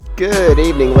Good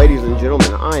evening, ladies and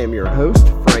gentlemen. I am your host,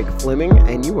 Frank Fleming,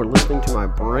 and you are listening to my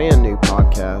brand new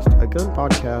podcast, a gun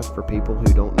podcast for people who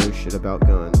don't know shit about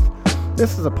guns.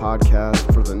 This is a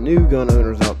podcast for the new gun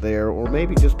owners out there, or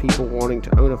maybe just people wanting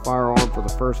to own a firearm for the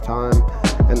first time,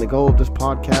 and the goal of this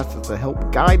podcast is to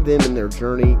help guide them in their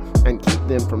journey and keep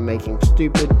them from making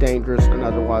stupid, dangerous, and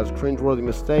otherwise cringeworthy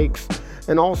mistakes,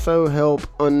 and also help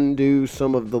undo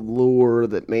some of the lure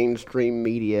that mainstream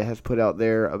media has put out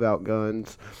there about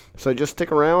guns. So just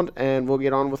stick around and we'll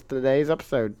get on with today's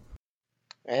episode.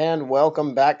 And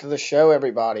welcome back to the show,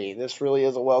 everybody. This really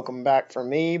is a welcome back for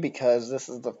me because this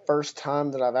is the first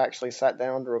time that I've actually sat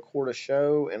down to record a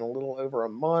show in a little over a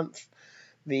month.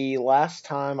 The last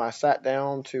time I sat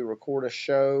down to record a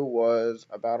show was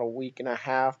about a week and a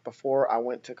half before I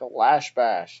went to Kalash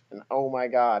Bash. And oh my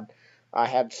God, I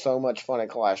had so much fun at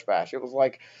Kalash Bash. It was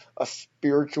like a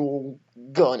spiritual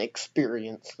gun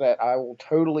experience that I will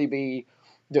totally be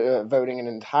devoting an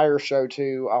entire show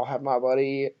to. I'll have my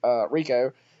buddy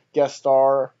Rico guest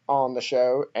star on the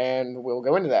show, and we'll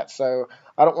go into that. So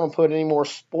I don't want to put any more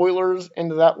spoilers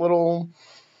into that little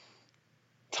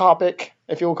topic,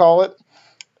 if you'll call it.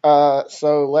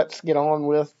 So let's get on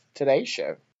with today's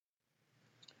show.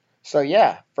 So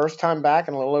yeah, first time back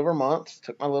in a little over a month.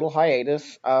 Took my little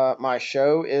hiatus. My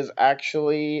show is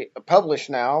actually published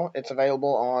now. It's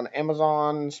available on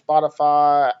Amazon,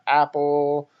 Spotify,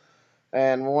 Apple,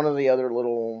 and one of the other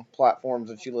little platforms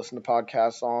that you listen to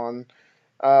podcasts on.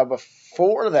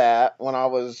 Before that, when I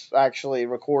was actually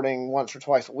recording once or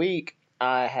twice a week,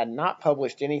 I had not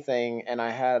published anything, and I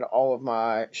had all of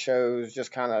my shows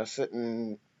just kind of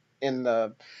sitting in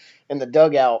the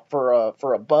dugout for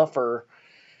a buffer.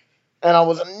 And I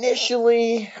was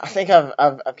initially, I think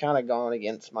I've kind of gone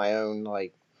against my own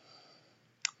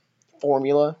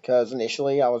formula, because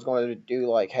initially I was going to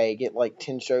do get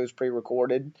 10 shows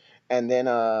pre-recorded and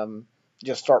then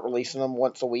just start releasing them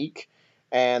once a week.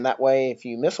 And that way, if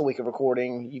you miss a week of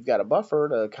recording, you've got a buffer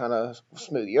to kind of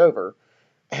smooth you over.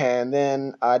 And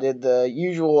then I did the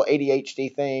usual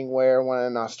ADHD thing where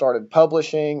when I started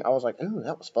publishing, I was like, ooh,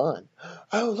 that was fun.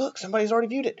 Oh, look, somebody's already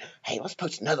viewed it. Hey, let's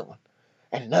post another one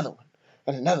and another one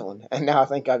and another one. And now I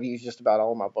think I've used just about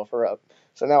all my buffer up.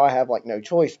 So now I have no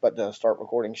choice but to start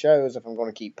recording shows if I'm going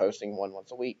to keep posting one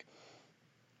once a week.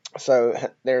 So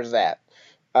there's that.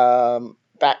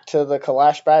 Back to the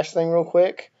Kalash Bash thing real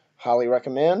quick. Highly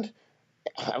recommend.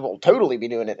 I will totally be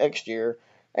doing it next year.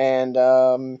 And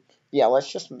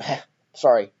let's just...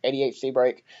 Sorry, ADHD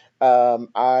break.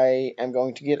 I am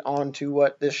going to get on to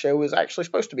what this show is actually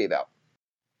supposed to be about.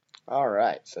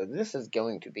 Alright, so this is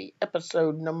going to be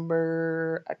episode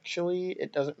number... Actually,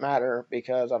 it doesn't matter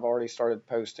because I've already started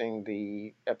posting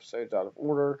the episodes out of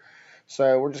order.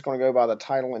 So we're just going to go by the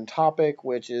title and topic,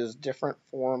 which is different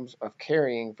forms of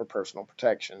carrying for personal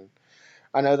protection.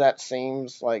 I know that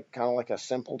seems kind of like a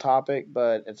simple topic,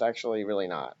 but it's actually really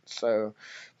not. So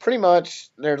pretty much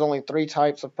there's only 3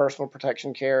 types of personal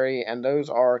protection carry, and those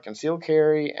are concealed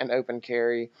carry and open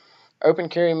carry. Open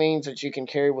carry means that you can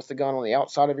carry with the gun on the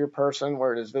outside of your person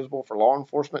where it is visible for law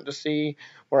enforcement to see,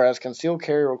 whereas concealed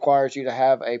carry requires you to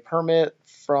have a permit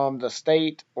from the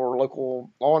state or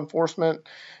local law enforcement,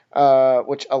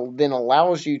 which then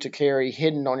allows you to carry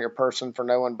hidden on your person for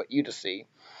no one but you to see.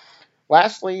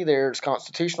 Lastly, there's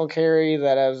constitutional carry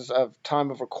that as of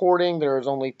time of recording, there is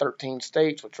only 13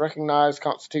 states which recognize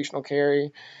constitutional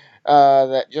carry.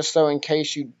 That just so in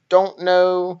case you don't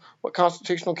know what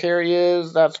constitutional carry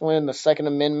is, that's when the Second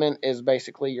Amendment is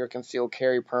basically your concealed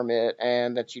carry permit,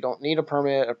 and that you don't need a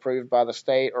permit approved by the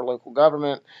state or local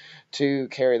government to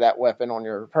carry that weapon on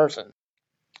your person.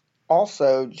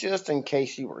 Also, just in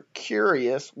case you were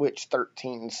curious which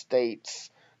 13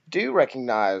 states do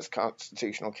recognize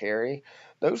constitutional carry,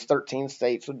 those 13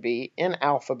 states would be, in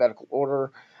alphabetical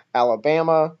order,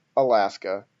 Alabama,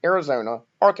 Alaska, Arizona,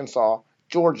 Arkansas,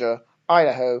 Georgia,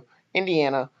 Idaho,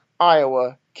 Indiana,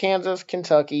 Iowa, Kansas,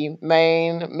 Kentucky,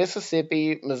 Maine,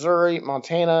 Mississippi, Missouri,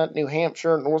 Montana, New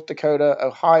Hampshire, North Dakota,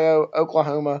 Ohio,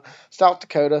 Oklahoma, South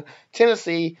Dakota,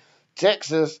 Tennessee,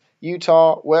 Texas,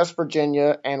 Utah, West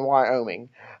Virginia, and Wyoming.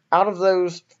 Out of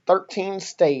those 13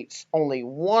 states, only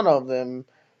one of them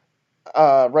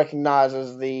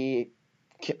recognizes the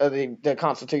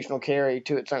constitutional carry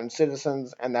to its own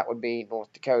citizens, and that would be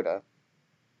North Dakota.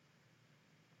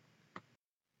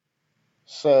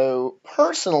 So,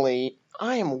 personally,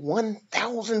 I am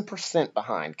 1,000%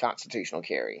 behind constitutional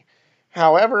carry.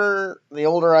 However, the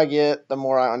older I get, the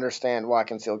more I understand why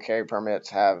concealed carry permits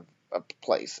have a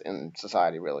place in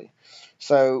society, really.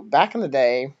 So, back in the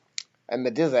day, in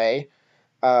the Dizzy,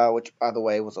 which, by the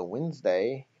way, was a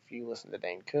Wednesday, if you listen to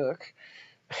Dane Cook,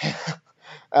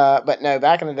 But no,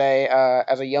 back in the day,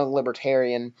 as a young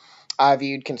libertarian, I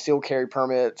viewed concealed carry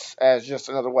permits as just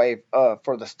another way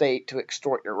for the state to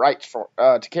extort your rights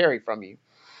to carry from you.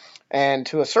 And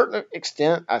to a certain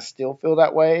extent, I still feel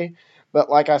that way. But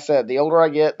like I said, the older I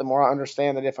get, the more I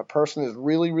understand that if a person is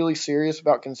really, really serious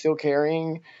about concealed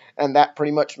carrying, and that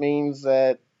pretty much means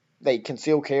that they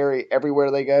conceal carry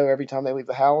everywhere they go, every time they leave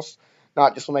the house,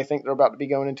 not just when they think they're about to be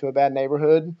going into a bad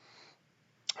neighborhood.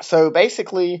 So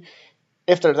basically,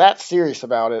 if they're that serious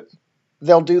about it,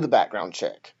 they'll do the background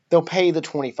check. They'll pay the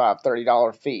 $25,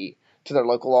 $30 fee to their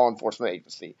local law enforcement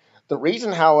agency. The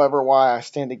reason, however, why I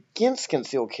stand against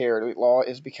concealed carry law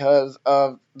is because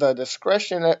of the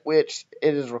discretion at which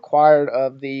it is required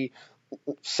of the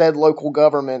said local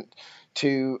government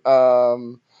to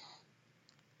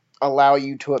allow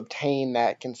you to obtain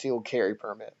that concealed carry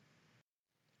permit.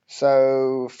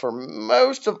 So for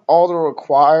mostly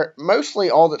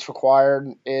all that's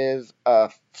required is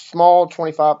a small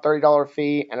 $25, $30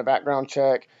 fee and a background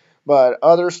check. But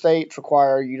other states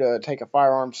require you to take a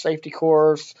firearm safety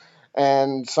course,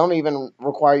 and some even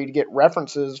require you to get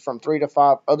references from 3 to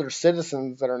 5 other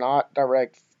citizens that are not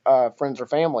direct friends or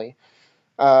family.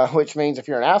 Which means if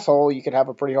you're an asshole, you could have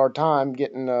a pretty hard time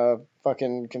getting a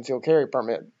fucking concealed carry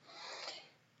permit.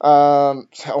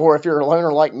 Or if you're a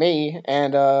loner like me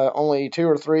and only 2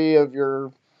 or 3 of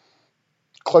your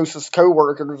closest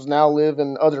coworkers now live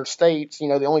in other states,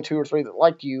 the only 2 or 3 that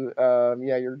like you,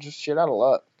 yeah, you're just shit out of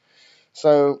luck.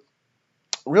 So,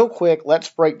 real quick, let's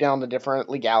break down the different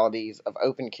legalities of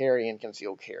open carry and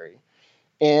concealed carry.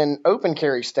 In open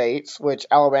carry states, which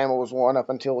Alabama was one up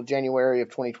until January of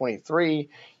 2023,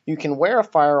 you can wear a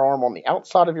firearm on the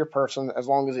outside of your person as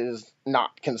long as it is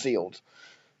not concealed.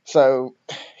 So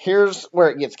here's where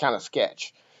it gets kind of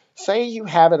sketch. Say you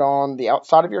have it on the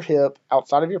outside of your hip,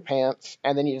 outside of your pants,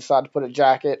 and then you decide to put a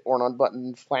jacket or an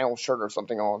unbuttoned flannel shirt or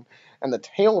something on, and the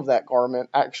tail of that garment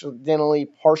accidentally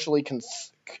partially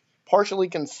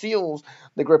conceals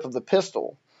the grip of the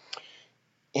pistol.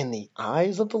 In the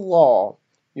eyes of the law,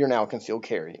 you're now concealed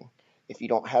carrying. If you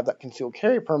don't have that concealed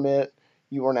carry permit,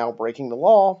 you are now breaking the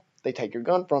law. They take your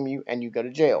gun from you and you go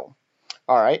to jail.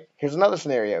 All right, here's another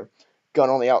scenario. Gun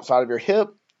on the outside of your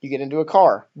hip, you get into a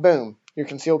car. Boom, you're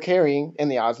concealed carrying in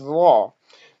the eyes of the law.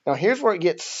 Now, here's where it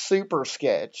gets super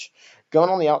sketch. Gun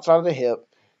on the outside of the hip,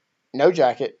 no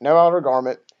jacket, no outer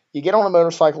garment. You get on a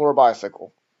motorcycle or a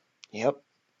bicycle. Yep,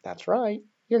 that's right.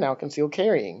 You're now concealed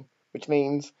carrying, which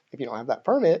means if you don't have that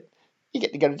permit, you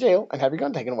get to go to jail and have your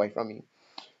gun taken away from you.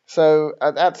 So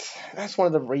that's one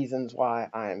of the reasons why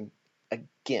I'm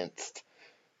against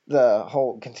the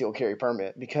whole concealed carry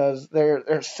permit, because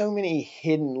there's so many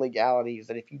hidden legalities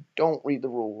that if you don't read the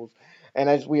rules, and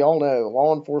as we all know,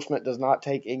 law enforcement does not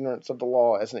take ignorance of the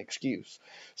law as an excuse.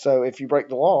 So if you break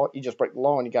the law, you just break the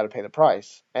law and you got to pay the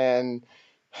price. And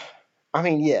I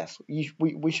mean, yes,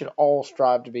 we should all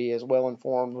strive to be as well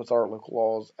informed with our local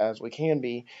laws as we can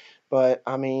be, but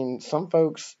I mean, some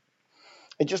folks,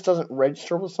 it just doesn't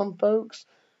register with some folks.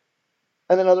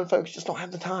 And then other folks just don't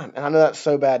have the time. And I know that's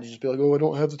so bad to just be like, oh, I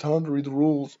don't have the time to read the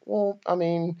rules. Well, I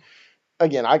mean,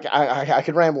 again, I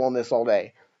could ramble on this all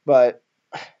day. But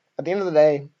at the end of the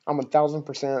day, I'm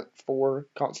 1,000% for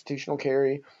constitutional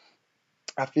carry.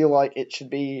 I feel like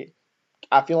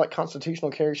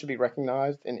constitutional carry should be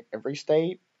recognized in every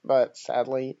state, but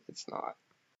sadly, it's not.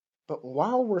 But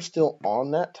while we're still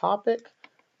on that topic,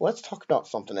 let's talk about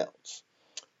something else.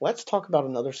 Let's talk about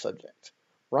another subject: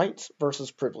 rights versus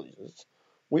privileges.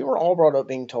 We were all brought up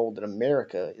being told that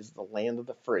America is the land of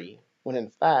the free, when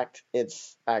in fact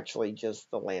it's actually just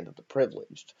the land of the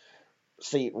privileged.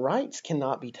 See, rights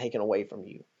cannot be taken away from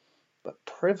you, but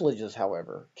privileges,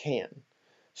 however, can.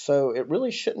 So it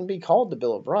really shouldn't be called the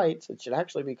Bill of Rights. It should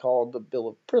actually be called the Bill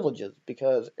of Privileges,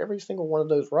 because every single one of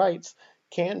those rights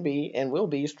can be and will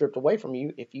be stripped away from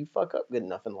you if you fuck up good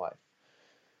enough in life.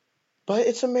 But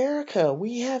it's America.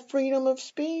 We have freedom of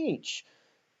speech.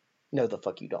 No, the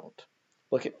fuck you don't.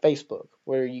 Look at Facebook,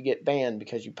 where you get banned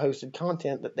because you posted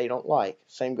content that they don't like.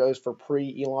 Same goes for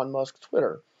pre-Elon Musk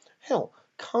Twitter. Hell,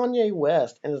 Kanye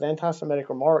West and his anti-Semitic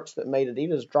remarks that made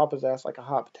Adidas drop his ass like a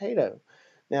hot potato.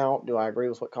 Now, do I agree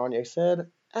with what Kanye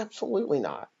said? Absolutely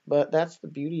not. But that's the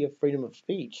beauty of freedom of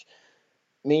speech.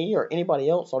 Me or anybody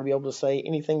else ought to be able to say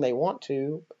anything they want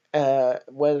to,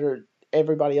 whether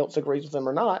everybody else agrees with them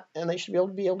or not, and they should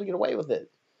be able to get away with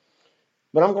it.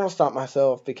 But I'm going to stop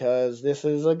myself because this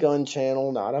is a gun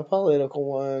channel, not a political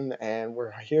one, and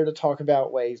we're here to talk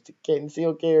about ways to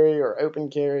conceal carry or open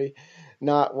carry,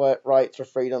 not what rights or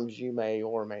freedoms you may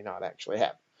or may not actually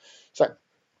have. So,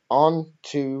 on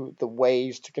to the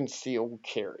ways to conceal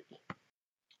carry.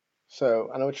 So,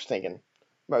 I know what you're thinking.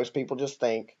 most people just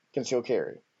think concealed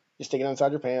carry. You stick it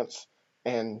inside your pants,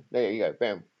 and there you go,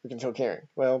 bam, you're concealed carrying.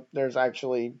 Well, there's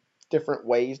actually different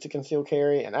ways to conceal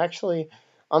carry, and actually,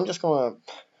 I'm just gonna,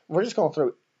 we're just gonna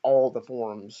throw all the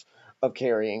forms of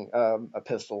carrying a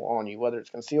pistol on you, whether it's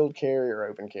concealed carry or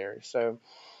open carry. So,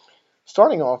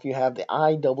 starting off, you have the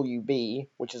IWB,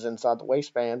 which is inside the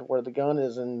waistband, where the gun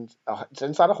is it's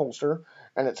inside a holster,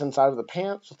 and it's inside of the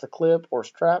pants with a clip or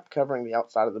strap covering the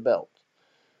outside of the belt.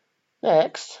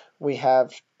 Next, we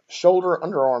have shoulder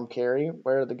underarm carry,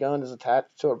 where the gun is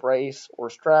attached to a brace or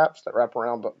straps that wrap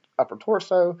around the upper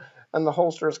torso, and the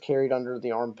holster is carried under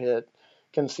the armpit,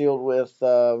 concealed with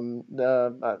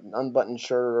the unbuttoned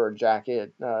shirt or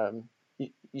jacket.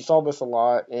 You saw this a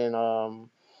lot in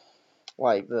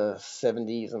like the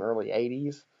 70s and early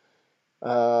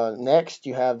 80s. Next,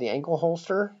 you have the ankle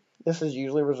holster. This is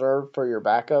usually reserved for your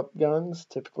backup guns,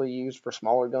 typically used for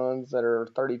smaller guns that are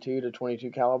 32 to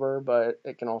 22 caliber, but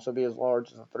it can also be as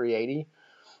large as a 380.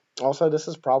 Also, this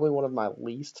is probably one of my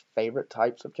least favorite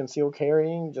types of concealed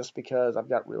carrying, just because I've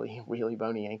got really, really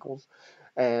bony ankles,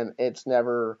 and it's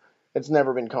never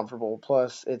been comfortable.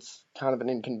 Plus, it's kind of an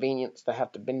inconvenience to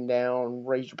have to bend down,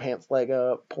 raise your pants leg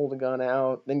up, pull the gun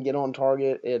out, then get on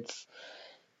target. It's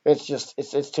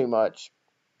too much.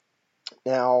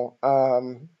 Now,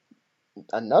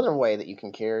 another way that you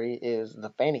can carry is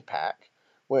the fanny pack,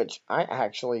 which I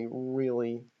actually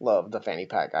really love the fanny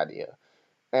pack idea.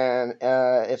 And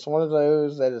it's one of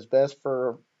those that is best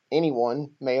for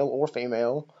anyone, male or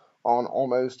female, on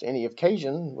almost any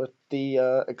occasion, with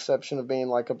the exception of being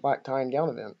like a black tie and gown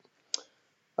event.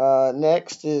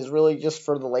 Next is really just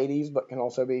for the ladies, but can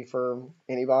also be for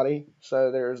anybody.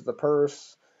 So there's the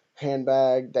purse,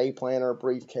 handbag, day planner,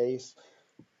 briefcase.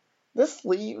 This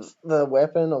leaves the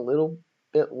weapon a little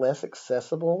bit less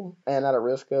accessible and at a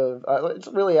risk of, it's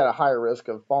really at a higher risk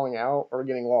of falling out or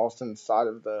getting lost inside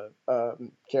of the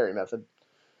carry method.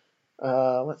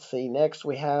 Let's see. Next,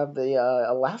 we have the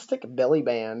elastic belly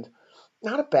band.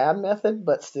 Not a bad method,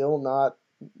 but still not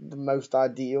the most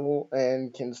ideal,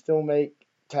 and can still make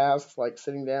tasks like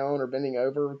sitting down or bending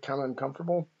over kind of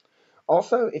uncomfortable.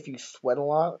 Also, if you sweat a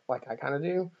lot, like I kind of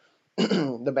do,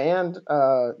 the band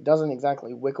doesn't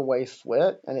exactly wick away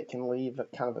sweat, and it can leave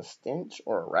kind of a stench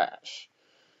or a rash.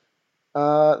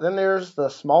 Then there's the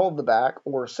small of the back,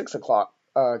 or 6 o'clock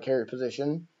carry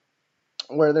position,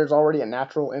 where there's already a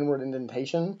natural inward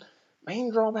indentation.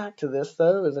 Main drawback to this,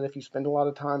 though, is that if you spend a lot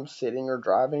of time sitting or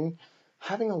driving,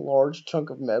 having a large chunk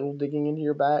of metal digging into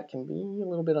your back can be a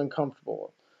little bit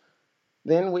uncomfortable.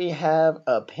 Then we have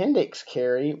appendix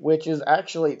carry, which is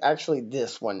actually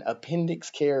this one.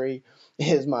 Appendix carry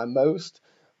is my most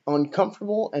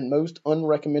uncomfortable and most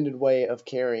unrecommended way of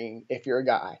carrying if you're a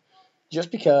guy. Just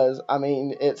because, I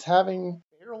mean, it's having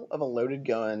the barrel of a loaded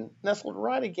gun nestled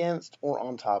right against or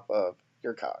on top of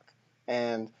your cock.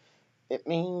 And it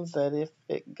means that if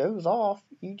it goes off,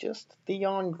 you just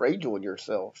Theon Greyjoy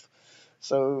yourself.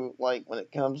 So, like, when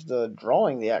it comes to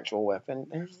drawing the actual weapon,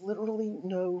 there's literally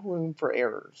no room for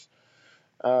errors.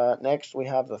 Next, we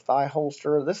have the thigh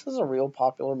holster. This is a real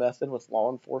popular method with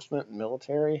law enforcement and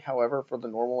military. However, for the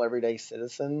normal everyday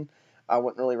citizen, I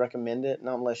wouldn't really recommend it,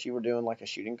 not unless you were doing like a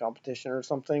shooting competition or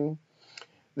something.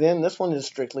 Then this one is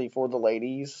strictly for the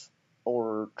ladies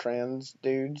or trans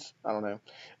dudes. I don't know.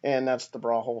 And that's the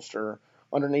bra holster.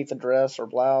 Underneath the dress or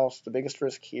blouse, the biggest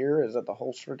risk here is that the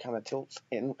holster kind of tilts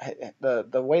in.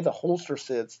 The way the holster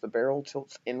sits, the barrel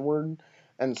tilts inward.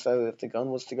 And so if the gun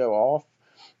was to go off,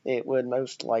 it would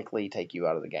most likely take you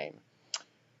out of the game.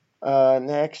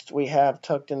 Next, we have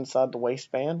tucked inside the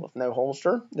waistband with no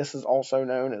holster. This is also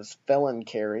known as felon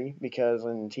carry because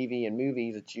in TV and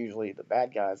movies, it's usually the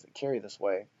bad guys that carry this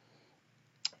way.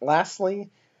 Lastly,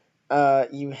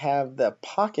 you have the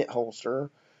pocket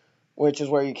holster, which is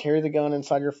where you carry the gun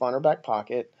inside your front or back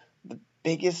pocket. The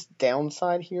biggest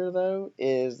downside here, though,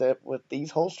 is that with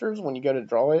these holsters, when you go to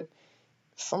draw it,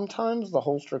 sometimes the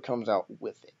holster comes out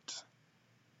with it.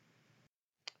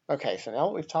 Okay, so now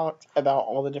that we've talked about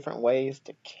all the different ways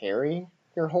to carry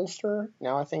your holster,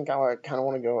 now I think I kind of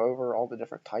want to go over all the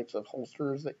different types of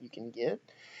holsters that you can get.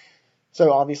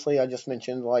 So obviously I just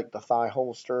mentioned like the thigh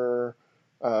holster,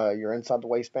 your inside the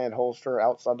waistband holster,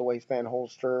 outside the waistband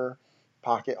holster,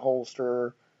 pocket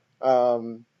holster.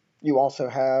 You also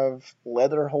have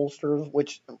leather holsters,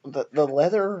 which the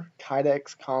leather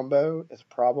Kydex combo is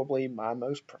probably my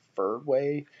most preferred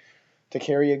way to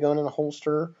carry a gun in a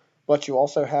holster. But you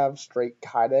also have straight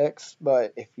Kydex.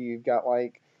 But if you've got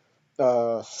like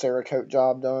a Cerakote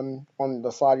job done on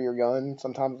the side of your gun,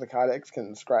 sometimes the Kydex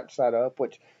can scratch that up,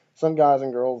 which some guys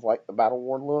and girls like the battle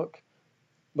worn look.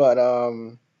 But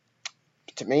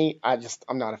to me, I'm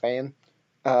not a fan.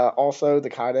 Also, the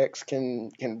kydex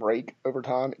can break over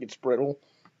time; it gets brittle.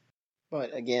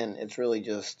 But again, it's really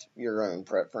just your own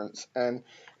preference. And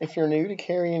if you're new to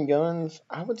carrying guns,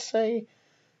 I would say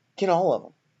get all of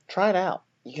them. Try it out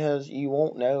because you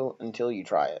won't know until you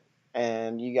try it.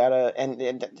 And you gotta,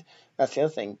 and that's the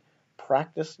other thing.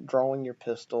 Practice drawing your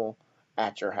pistol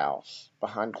at your house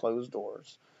behind closed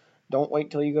doors. Don't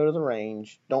wait till you go to the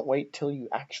range. Don't wait till you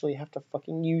actually have to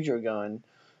fucking use your gun.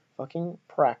 Fucking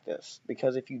practice.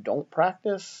 Because if you don't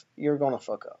practice, you're gonna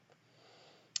fuck up.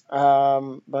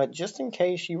 But just in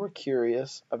case you were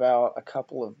curious about a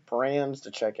couple of brands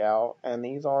to check out, and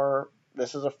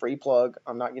this is a free plug.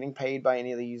 I'm not getting paid by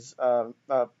any of these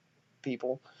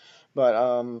people,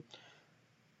 but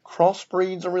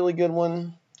Crossbreed's a really good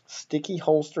one. Sticky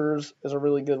Holsters is a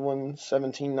really good one.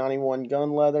 1791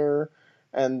 Gun Leather,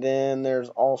 and then there's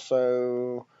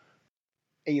also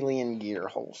Alien Gear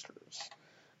holsters.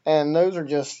 And those are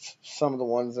just some of the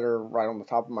ones that are right on the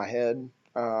top of my head.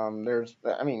 I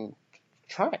mean,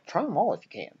 try them all if you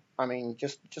can. I mean,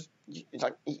 it's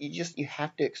like you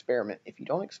have to experiment. If you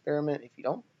don't experiment, if you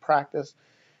don't practice,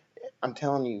 I'm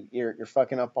telling you, you're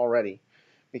fucking up already,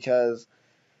 because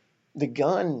the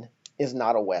gun is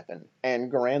not a weapon.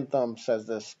 And Garand Thumb says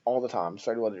this all the time.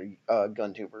 So do other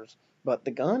gun tubers. But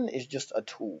the gun is just a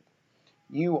tool.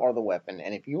 You are the weapon,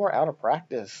 and if you are out of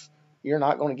practice, you're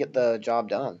not going to get the job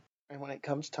done. And when it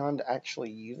comes time to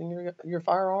actually using your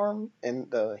firearm in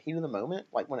the heat of the moment,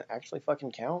 like when it actually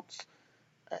fucking counts,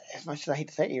 as much as I hate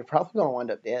to say it, you're probably going to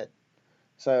wind up dead.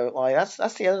 So, like,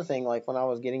 that's the other thing. Like, when I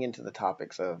was getting into the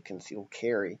topics of concealed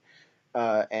carry,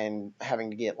 and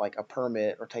having to get like a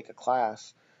permit or take a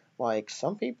class, like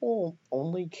some people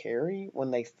only carry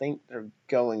when they think they're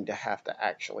going to have to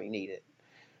actually need it.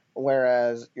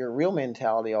 Whereas your real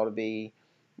mentality ought to be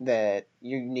that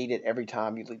you need it every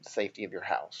time you leave the safety of your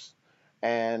house.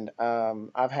 And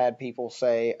I've had people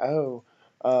say, "Oh,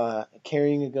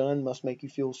 carrying a gun must make you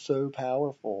feel so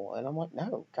powerful," and I'm like,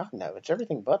 "No, God, no! It's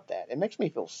everything but that. It makes me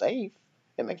feel safe.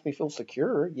 It makes me feel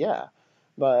secure, yeah,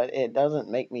 but it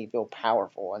doesn't make me feel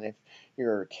powerful. And if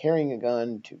you're carrying a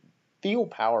gun to feel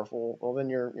powerful, well, then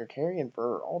you're carrying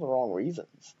for all the wrong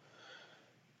reasons."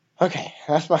 Okay,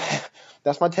 that's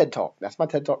my TED talk. That's my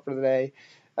TED talk for today.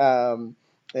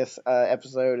 This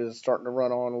episode is starting to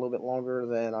run on a little bit longer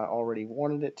than I already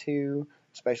wanted it to,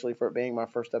 especially for it being my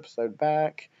first episode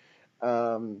back.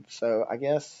 So I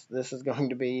guess this is going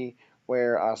to be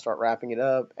where I start wrapping it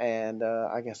up, and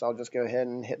I guess I'll just go ahead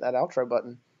and hit that outro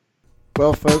button.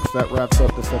 Well, folks, that wraps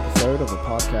up this episode of a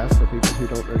podcast for people who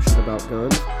don't know shit about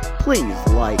guns. Please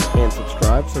like and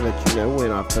subscribe so that you know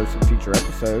when I've posted future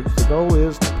episodes. The goal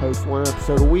is to post one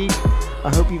episode a week.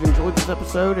 I hope you've enjoyed this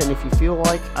episode, and if you feel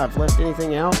like I've left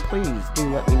anything out, please do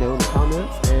let me know in the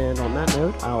comments. And on that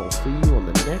note, I'll see you on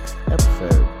the next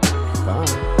episode.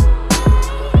 Bye.